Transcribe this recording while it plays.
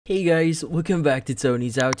Hey guys, welcome back to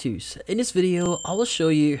Tony's How-Tos. In this video, I will show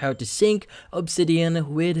you how to sync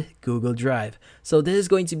Obsidian with Google Drive. So this is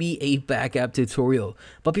going to be a backup tutorial.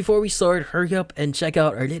 But before we start, hurry up and check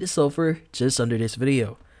out our latest software just under this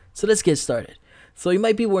video. So let's get started. So you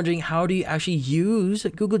might be wondering, how do you actually use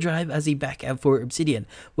Google Drive as a backup for Obsidian?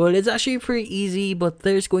 Well, it's actually pretty easy, but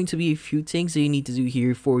there's going to be a few things that you need to do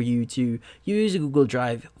here for you to use Google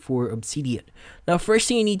Drive for Obsidian. Now, first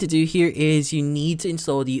thing you need to do here is you need to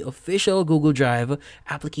install the official Google Drive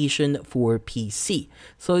application for PC.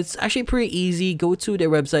 So it's actually pretty easy. Go to their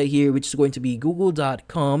website here, which is going to be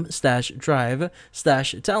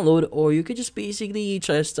google.com/drive/download, or you could just basically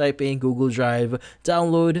just type in Google Drive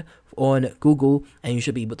download on Google and you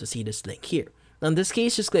should be able to see this link here. Now in this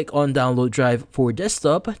case, just click on download drive for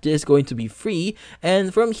desktop. This is going to be free,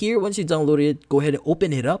 and from here, once you download it, go ahead and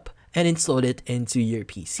open it up and install it into your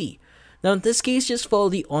PC. Now in this case, just follow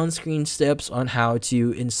the on-screen steps on how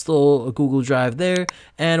to install a Google Drive there,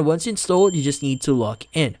 and once installed, you just need to log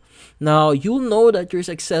in. Now you'll know that you're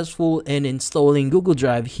successful in installing Google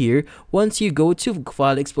Drive here once you go to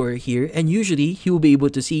File Explorer here, and usually you'll be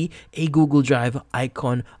able to see a Google Drive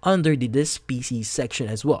icon under the This PC section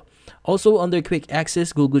as well. Also under Quick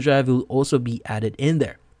Access, Google Drive will also be added in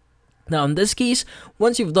there. Now in this case,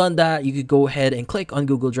 once you've done that, you could go ahead and click on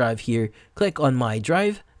Google Drive here, click on My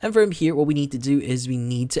Drive, and from here what we need to do is we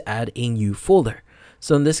need to add a new folder.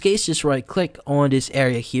 So in this case, just right click on this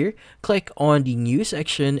area here, click on the new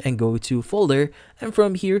section and go to folder, and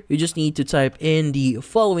from here you just need to type in the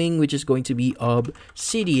following, which is going to be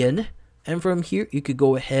Obsidian. And from here, you could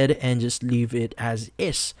go ahead and just leave it as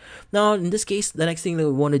is. Now, in this case, the next thing that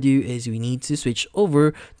we want to do is we need to switch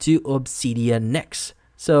over to Obsidian next.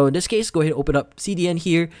 So in this case, go ahead and open up Obsidian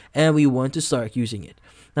here, and we want to start using it.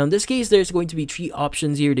 Now, in this case, there's going to be three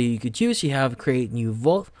options here that you could choose. You have Create New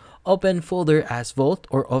Vault, Open Folder as Vault,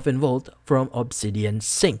 or Open Vault from Obsidian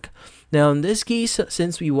Sync. Now in this case,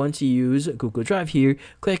 since we want to use Google Drive here,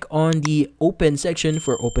 click on the Open section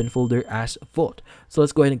for Open Folder as Vault. So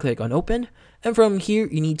let's go ahead and click on Open. And from here,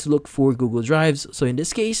 you need to look for Google Drives. So in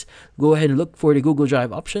this case, go ahead and look for the Google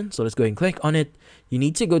Drive option. So let's go ahead and click on it. You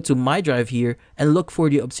need to go to My Drive here and look for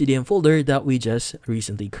the Obsidian folder that we just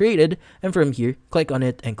recently created. And from here, click on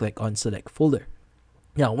it and click on Select Folder.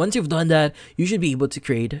 Now, once you've done that, you should be able to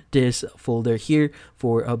create this folder here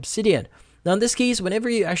for Obsidian. Now, in this case, whenever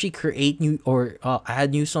you actually create new or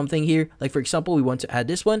add new something here, like for example, we want to add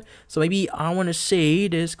this one. So maybe I want to say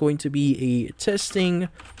there's going to be a testing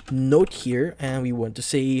note here, and we want to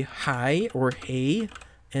say hi or hey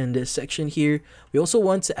in this section here. We also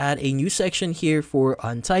want to add a new section here for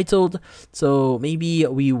untitled. So maybe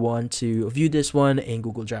we want to view this one in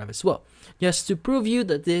Google Drive as well. Just to prove you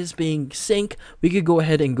that this is being synced, we could go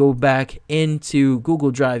ahead and go back into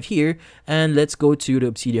Google Drive here, and let's go to the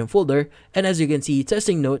Obsidian folder. And as you can see,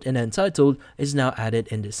 testing note and untitled is now added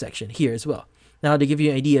in this section here as well. Now to give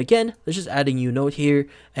you an idea again, let's just add a new note here,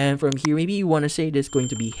 and from here maybe you want to say this is going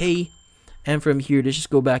to be hey. And from here, let's just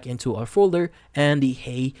go back into our folder, and the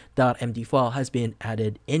hey.md file has been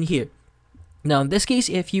added in here. Now, in this case,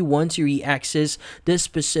 if you want to re-access this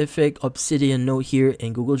specific Obsidian note here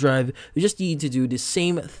in Google Drive, you just need to do the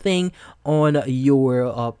same thing on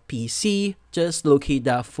your PC. Just locate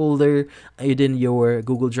that folder within your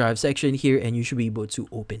Google Drive section here, and you should be able to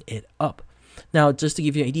open it up. Now, just to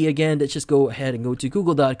give you an idea again, let's just go ahead and go to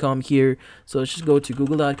google.com here. So let's just go to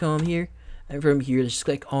google.com here. And from here, let's just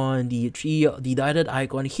click on the dotted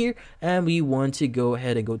icon here, and we want to go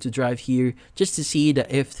ahead and go to Drive here just to see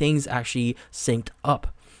that if things actually synced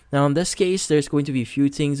up. Now in this case, there's going to be a few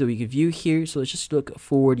things that we can view here. So let's just look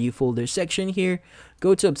for the folder section here,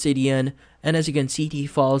 go to Obsidian, and as you can see, the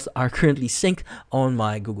files are currently synced on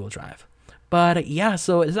my Google Drive. But yeah,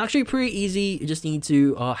 so it's actually pretty easy. You just need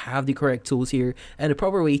to have the correct tools here and the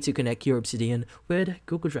proper way to connect your Obsidian with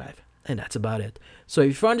Google Drive. And that's about it. So if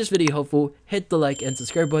you found this video helpful, hit the like and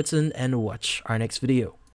subscribe button and watch our next video.